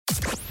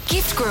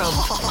Gift Grub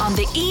on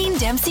the Ian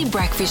Dempsey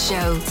Breakfast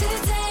Show.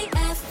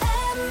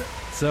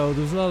 So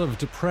there was a lot of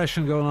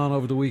depression going on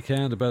over the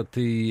weekend about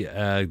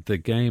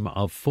the game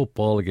of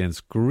football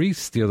against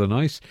Greece the other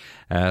night.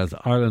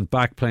 Ireland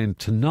back playing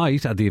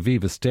tonight at the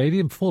Aviva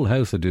Stadium. Full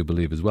house, I do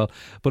believe, as well.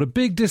 But a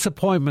big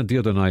disappointment the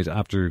other night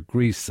after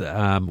Greece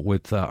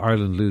with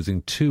Ireland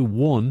losing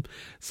 2-1.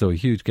 So a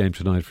huge game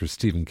tonight for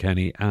Stephen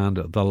Kenny and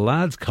the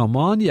lads. Come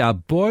on, yeah,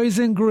 boys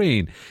in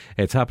green.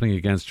 It's happening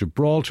against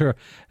Gibraltar.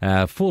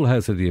 Full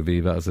house at the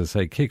Aviva, as I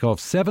say.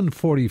 Kick-off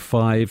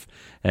 7:45.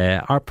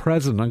 Our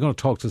president, I'm going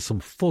to talk to some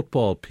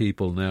football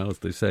people now, as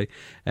they say.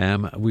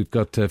 We've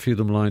got a few of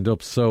them lined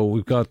up. So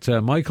we've got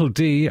Michael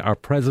D, our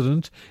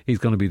president. He's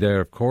going to be there,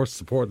 of course,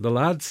 supporting the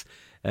lads.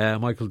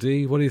 Michael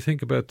D, what do you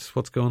think about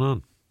what's going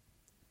on?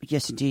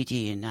 Yes, indeed,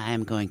 Ian. I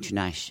am going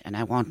tonight, and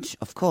I want,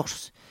 of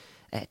course,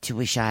 to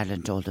wish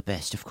Ireland all the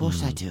best. Of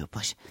course I do,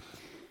 but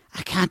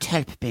I can't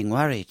help being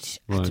worried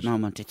at the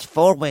moment. It's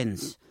 4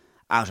 wins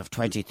out of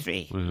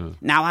 23.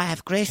 Now, I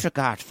have great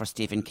regard for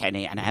Stephen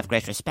Kenny, and I have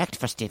great respect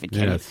for Stephen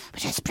Kenny,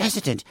 but as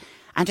president,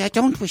 and I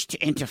don't wish to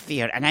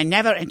interfere, and I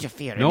never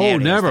interfere in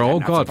areas never. that I'm Oh,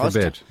 not God supposed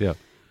forbid. to. Yeah.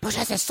 But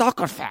as a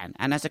soccer fan,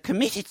 and as a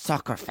committed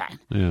soccer fan,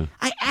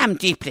 I am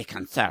deeply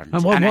concerned,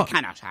 And I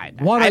cannot hide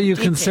that. What are I'm you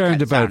deeply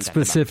concerned about at the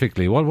moment.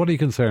 specifically? What are you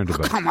concerned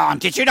about? Come on,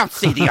 did you not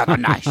see the other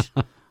night?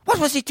 What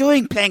was he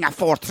doing playing a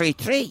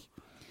 4-3-3?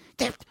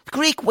 The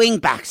Greek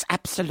wing-backs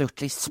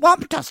absolutely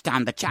swamped us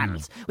down the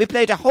channels. We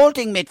played a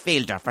holding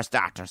midfielder, for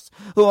starters,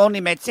 who only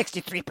made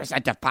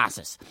 63% of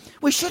passes.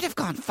 We should have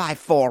gone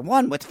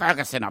 5-4-1 with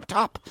Ferguson up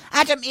top.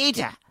 Adam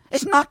Ida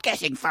is not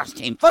getting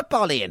first-team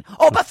football, Ian.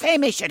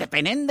 Obafemi should have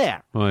been in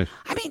there. Right.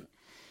 I mean,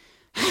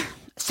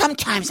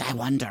 sometimes I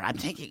wonder, I'm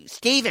thinking,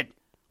 Stephen,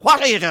 what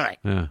are you doing?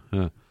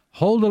 Yeah.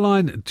 Hold the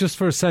line just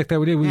for a sec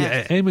there.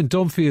 Yes. Eamon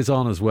Dunphy is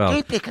on as well.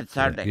 Deeply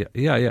concerning.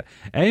 Yeah.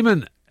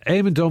 Eamon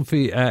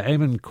Dunphy,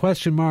 Eamon,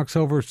 question marks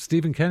over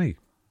Stephen Kenny?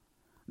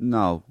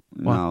 No.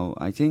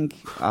 I think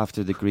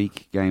after the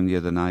Greek game the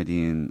other night,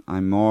 Ian,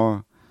 I'm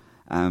more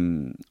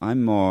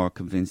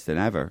convinced than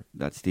ever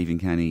that Stephen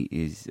Kenny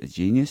is a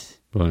genius.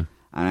 Right.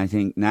 And I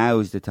think now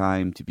is the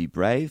time to be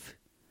brave,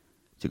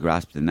 to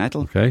grasp the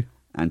nettle,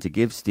 and to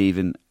give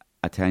Stephen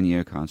a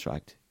 10-year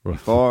contract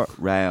before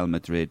Real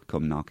Madrid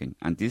come knocking.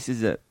 And this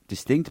is a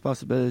distinct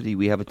possibility.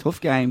 We have a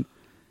tough game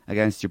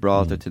against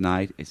Gibraltar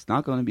tonight. It's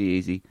not going to be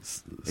easy.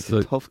 It's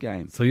a tough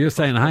game. So you're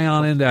saying, hang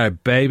on in there,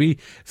 baby.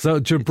 So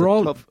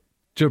Gibraltar,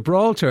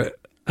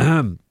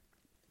 Eamon,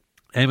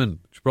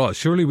 Gibraltar,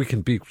 surely we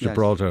can beat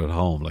Gibraltar at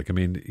home. Like, I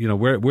mean, you know,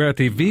 we're at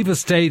the Aviva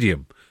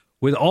Stadium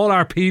with all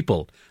our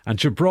people, and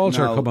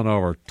Gibraltar coming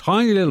over.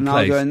 Tiny little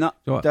place.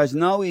 There's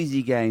no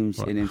easy games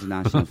in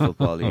international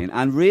football, Ian.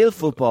 And real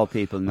football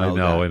people know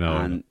that. I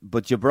know.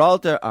 But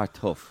Gibraltar are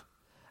tough.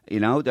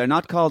 You know, they're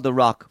not called the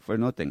Rock for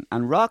nothing.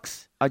 And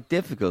rocks are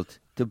difficult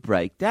to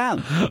break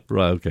down.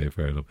 Right, okay,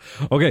 fair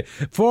enough. Okay,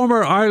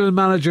 former Ireland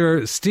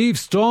manager Steve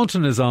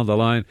Staunton is on the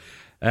line.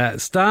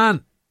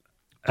 Stan,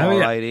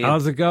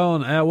 how's it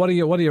going? What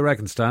do you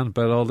reckon, Stan,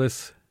 about all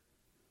this?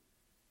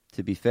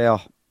 To be fair,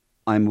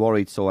 I'm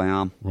worried, so I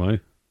am.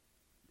 Right.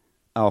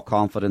 Our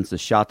confidence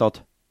is shattered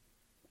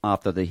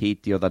after the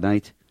heat the other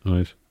night.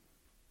 Right.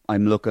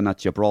 I'm looking at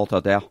Gibraltar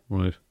there.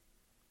 Right.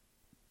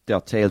 Their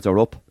tails are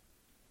up.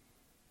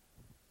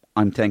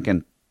 I'm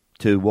thinking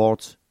 2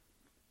 words.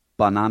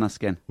 Banana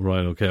skin.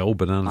 Right, okay. Oh,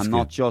 banana skin.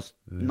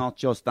 And not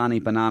just any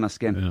banana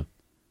skin. Yeah.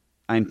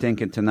 I'm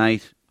thinking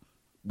tonight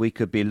we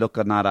could be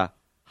looking at a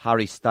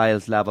Harry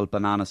Styles level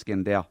banana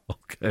skin there.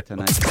 Okay.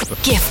 Tonight.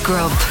 Gift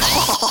Grub.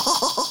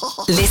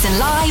 Listen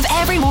live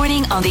every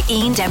morning on the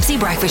Ian Dempsey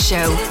Breakfast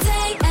Show.